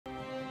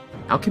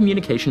Our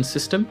communication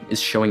system is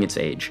showing its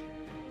age,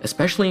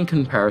 especially in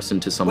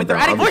comparison to some of they're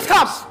our adding other voice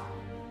comms!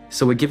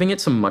 So we're giving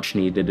it some much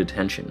needed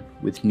attention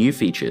with new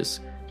features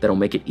that'll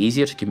make it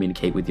easier to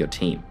communicate with your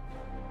team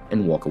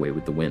and walk away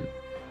with the win.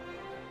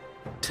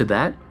 To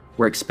that,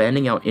 we're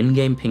expanding our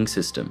in-game ping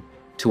system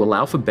to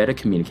allow for better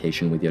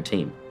communication with your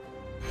team.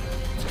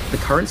 The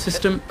current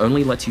system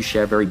only lets you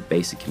share very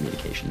basic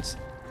communications.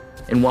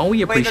 And while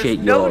we appreciate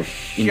your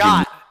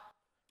in-game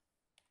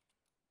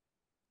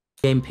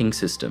ping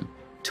system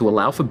to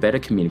allow for better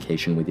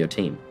communication with your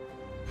team.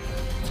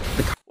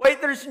 Wait,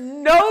 there's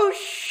no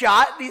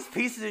shot these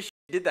pieces of shit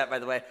did that, by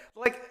the way.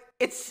 Like,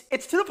 it's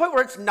to the point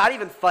where it's not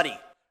even funny.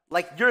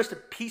 Like, you're just a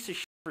piece of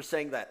shit for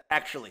saying that,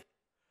 actually.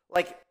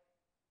 Like,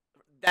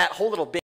 that whole little bit.